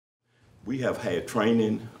We have had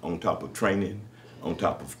training on top of training on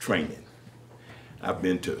top of training. I've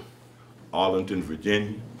been to Arlington,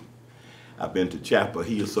 Virginia. I've been to Chapel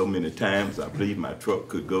Hill so many times, I believe my truck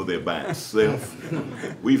could go there by itself.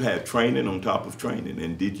 We've had training on top of training,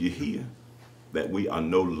 and did you hear that we are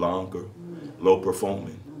no longer low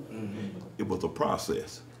performing? It was a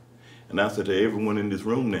process. And I said to everyone in this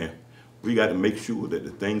room now, we got to make sure that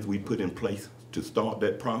the things we put in place to start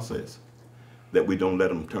that process, that we don't let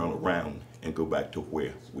them turn around and go back to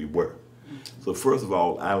where we were. So first of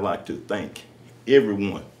all, I'd like to thank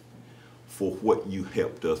everyone for what you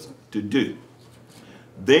helped us to do.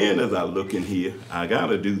 Then as I look in here, I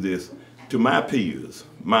gotta do this to my peers,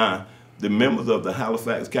 the members of the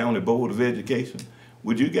Halifax County Board of Education.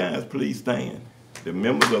 Would you guys please stand? The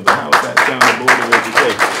members of the Halifax County Board of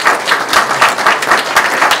Education.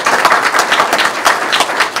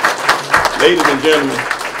 Ladies and gentlemen,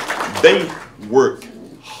 they work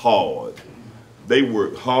hard. They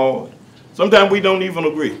work hard. Sometimes we don't even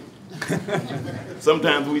agree.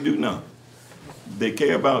 Sometimes we do not. They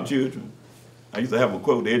care about children. I used to have a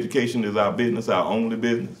quote, education is our business, our only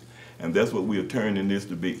business. And that's what we are turning this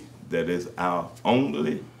to be. That is our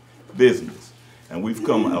only business. And we've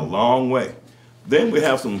come a long way. Then we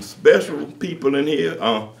have some special people in here,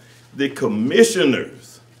 the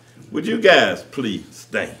commissioners. Would you guys please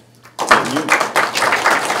stand?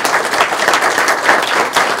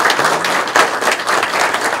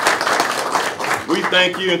 We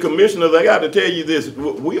thank you, and commissioners, I got to tell you this,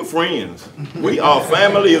 we are friends. We are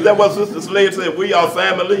family. Is that what Sister Slade said? We are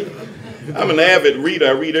family. I'm an avid reader.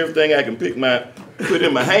 I read everything I can put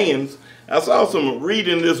in my hands. I saw some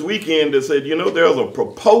reading this weekend that said, you know, there's a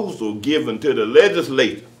proposal given to the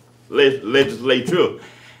legislature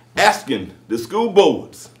asking the school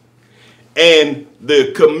boards and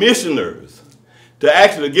the commissioners to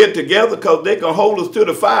actually get together because they can hold us to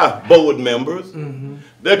the fire, board members.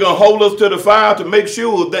 They're going to hold us to the fire to make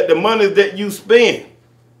sure that the money that you spend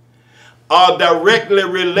are directly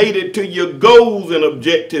related to your goals and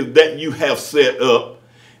objectives that you have set up.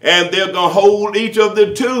 And they're going to hold each of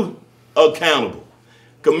the two accountable.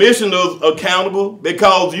 Commissioners accountable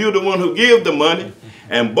because you're the one who gives the money,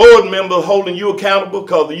 and board members holding you accountable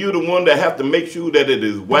because you're the one that have to make sure that it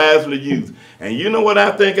is wisely used. And you know what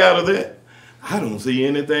I think out of that? I don't see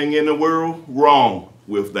anything in the world wrong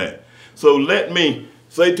with that. So let me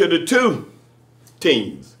say to the two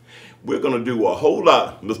teams, we're going to do a whole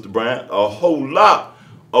lot, Mr. Bryant, a whole lot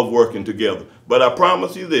of working together. But I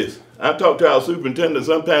promise you this, I talk to our superintendent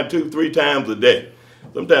sometimes 2-3 times a day,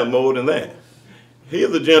 sometimes more than that.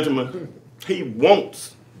 Here's a gentleman, he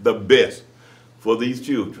wants the best for these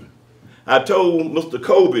children. I told Mr.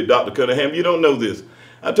 Kobe, Dr. Cunningham, you don't know this,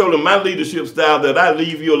 I told him my leadership style that I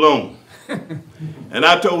leave you alone. And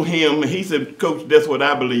I told him, he said, Coach, that's what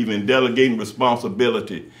I believe in, delegating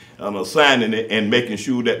responsibility and assigning it and making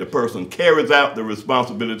sure that the person carries out the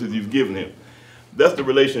responsibilities you've given him. That's the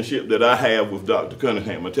relationship that I have with Dr.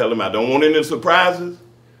 Cunningham. I tell him I don't want any surprises,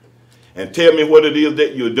 and tell me what it is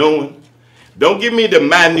that you're doing. Don't give me the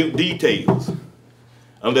minute details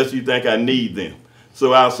unless you think I need them.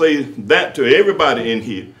 So I'll say that to everybody in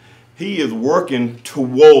here. He is working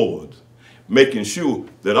towards making sure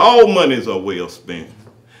that all monies are well spent,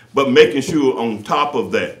 but making sure on top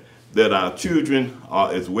of that, that our children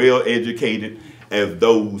are as well educated as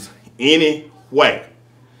those anywhere.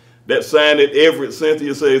 That sign that Everett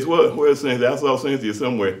Cynthia says, what? Where's Cynthia? I saw Cynthia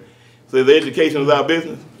somewhere. Says education is our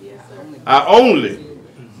business? Yes, our only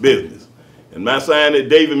business. And my sign at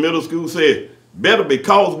David Middle School said, better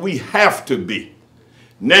because we have to be.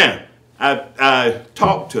 Now, I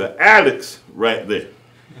talked to Alex right there.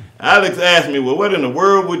 Alex asked me, well, what in the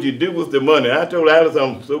world would you do with the money? I told Alex,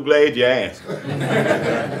 I'm so glad you asked.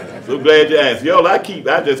 So glad you asked. Y'all, I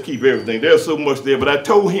just keep everything. There's so much there, but I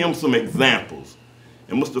told him some examples.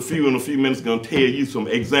 And Mr. Few in a few minutes is going to tell you some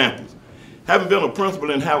examples. Having been a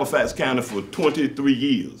principal in Halifax County for 23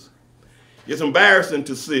 years, it's embarrassing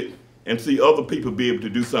to sit and see other people be able to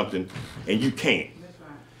do something and you can't. That's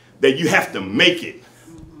right. That you have to make it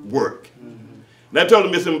work. And I told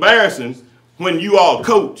him it's embarrassing when you all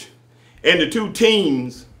coach and the two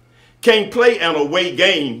teams can't play an away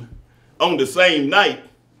game on the same night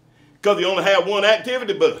because you only have one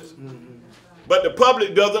activity bus. But the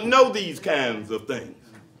public doesn't know these kinds of things.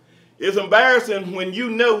 It's embarrassing when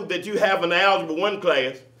you know that you have an Algebra 1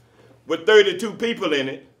 class with 32 people in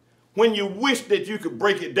it, when you wish that you could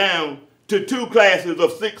break it down to 2 classes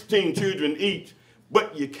of 16 children each,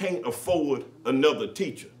 but you can't afford another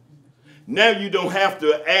teacher. Now you don't have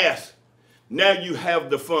to ask. Now you have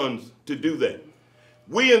the funds to do that.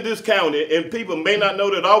 We in this county, and people may not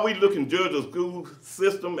know that all we look and judge a school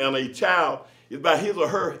system and a child is by his or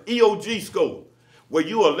her EOG score, where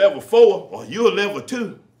you are level 4 or you are level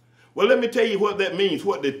 2. Well, let me tell you what that means,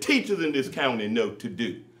 what the teachers in this county know to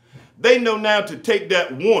do. They know now to take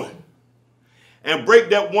that 1 and break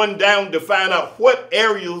that 1 down to find out what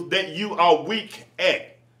areas that you are weak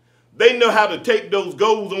at. They know how to take those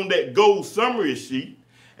goals on that goal summary sheet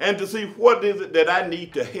and to see what is it that I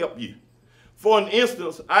need to help you. For an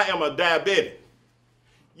instance, I am a diabetic.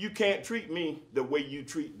 You can't treat me the way you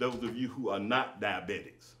treat those of you who are not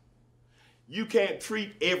diabetics. You can't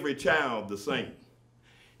treat every child the same.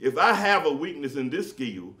 If I have a weakness in this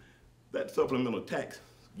skill, that supplemental tax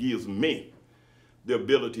gives me the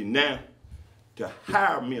ability now to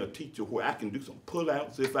hire me a teacher where I can do some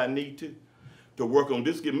pull-outs if I need to work on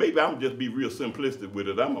this skill. Maybe I'm just be real simplistic with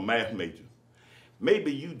it. I'm a math major.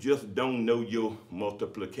 Maybe you just don't know your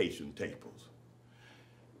multiplication tables.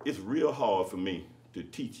 It's real hard for me to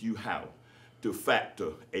teach you how to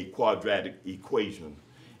factor a quadratic equation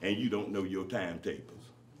and you don't know your timetables.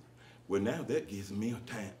 Well, now that gives me a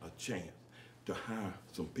chance to hire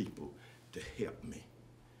some people to help me.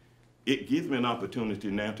 It gives me an opportunity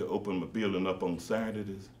now to open my building up on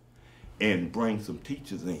Saturdays and bring some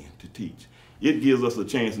teachers in to teach. It gives us a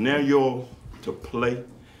chance now, y'all, to play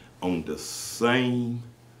on the same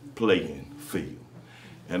playing field.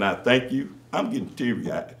 And I thank you. I'm getting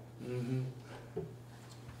teary-eyed.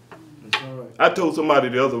 That's all right. I told somebody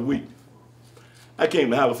the other week, I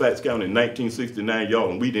came to Halifax County in 1969,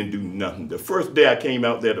 y'all, and we didn't do nothing. The first day I came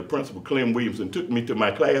out there, the principal, Clem Williamson, took me to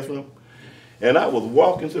my classroom, and I was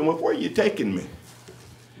walking, saying, well, where are you taking me?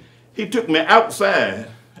 He took me outside.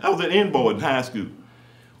 I was at Inboard in high school,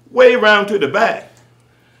 way around to the back,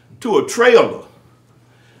 to a trailer.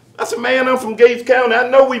 I said, man, I'm from Gates County. I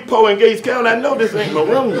know we poor in Gates County. I know this ain't my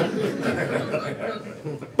room.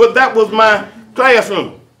 But that was my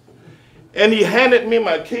classroom. And he handed me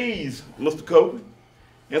my keys, Mr. Kobe,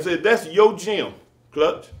 and said, that's your gym,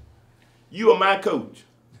 Clutch. You are my coach.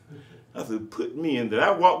 I said, put me in there.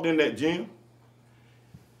 I walked in that gym.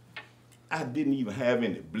 I didn't even have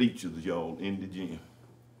any bleachers, y'all, in the gym.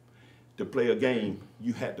 To play a game,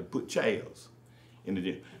 you had to put chairs in the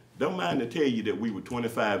gym. Don't mind to tell you that we were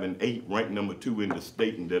 25-8, ranked number 2 in the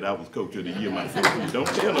state, and that I was coach of the year my first year. Don't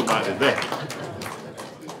tell nobody that.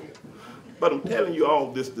 But I'm telling you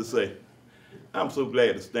all this to say, I'm so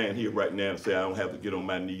glad to stand here right now and say I don't have to get on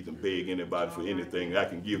my knees and beg anybody for anything. I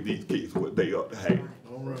can give these kids what they ought to have.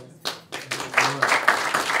 All right.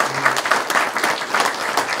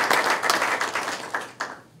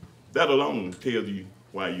 That alone tells you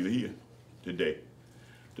why you're here today.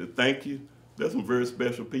 To thank you. There's some very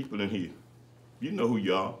special people in here. You know who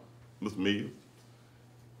you are. Mr. Mills,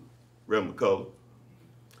 Reverend McCullough,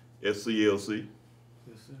 SCLC.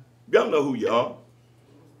 Yes, sir. Y'all know who you are.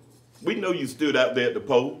 We know you stood out there at the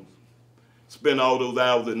polls, spent all those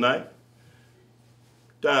hours at night.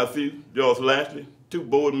 Ty Few, George Lashley, 2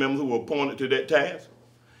 board members who were appointed to that task.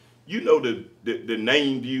 You know the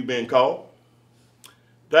names you've been called.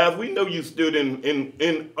 Ty, we know you stood in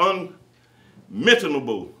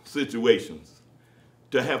unmentionable situations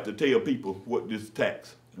to have to tell people what this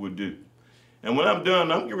tax would do. And when I'm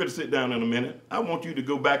done, I'm getting ready to sit down in a minute. I want you to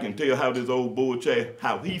go back and tell how this old board chair,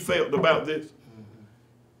 how he felt about this,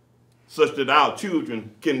 such that our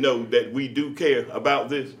children can know that we do care about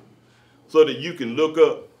this, so that you can look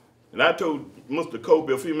up. And I told Mr.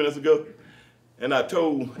 Kobe a few minutes ago, and I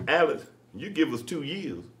told Alex, you give us 2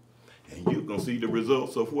 years, and you're going to see the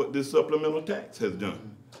results of what this supplemental tax has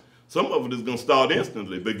done. Some of it is going to start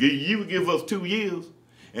instantly, but you give us 2 years,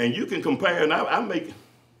 and you can compare. And I make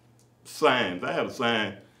signs. I have a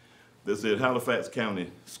sign that said Halifax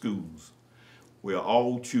County Schools, where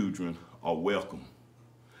all children are welcome.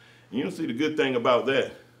 And you know, see, the good thing about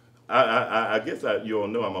that, I guess you all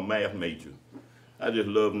know I'm a math major. I just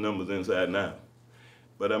love numbers inside and out.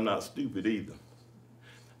 But I'm not stupid either.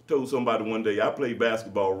 I told somebody one day, I played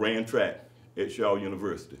basketball, ran track at Shaw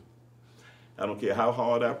University. I don't care how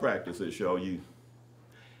hard I practice at Shaw U.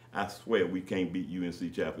 I swear we can't beat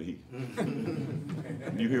UNC Chapel Hill.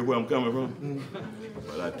 You hear where I'm coming from?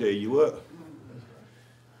 But I tell you what,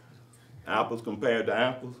 apples compared to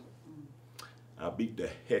apples, I beat the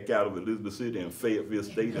heck out of Elizabeth City and Fayetteville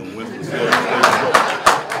State and Winston-Salem.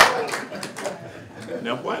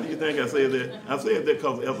 Now, why do you think I say that? I say that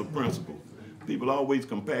because as a principal, people always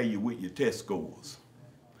compare you with your test scores.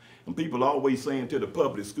 And people always saying to the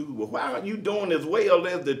public school, well, why aren't you doing as well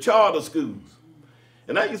as the charter schools?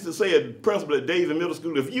 And I used to say as principal at Davis Middle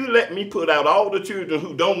School, if you let me put out all the children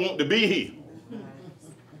who don't want to be here,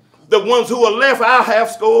 the ones who are left, I'll have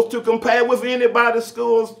scores to compare with anybody's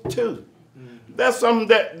scores too. That's something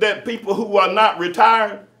that people who are not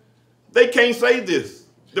retired, they can't say this.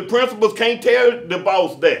 The principals can't tell the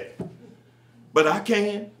boss that. But I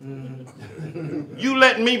can. You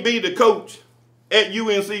let me be the coach at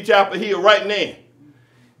UNC Chapel Hill right now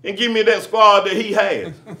and give me that squad that he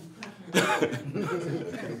has.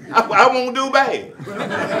 I won't do bad.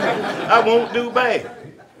 I won't do bad.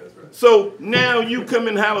 So now you come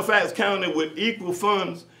in Halifax County with equal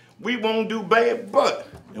funds, we won't do bad, but,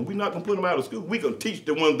 and we're not going to put them out of school, we're going to teach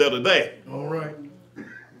the ones that are there. All right.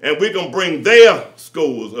 And we're going to bring their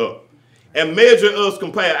scores up and measure us,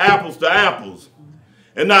 compare apples to apples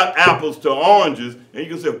and not apples to oranges. And you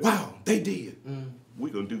can say, wow, they did.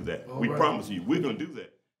 We're going to do that. We promise you, we're going to do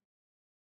that.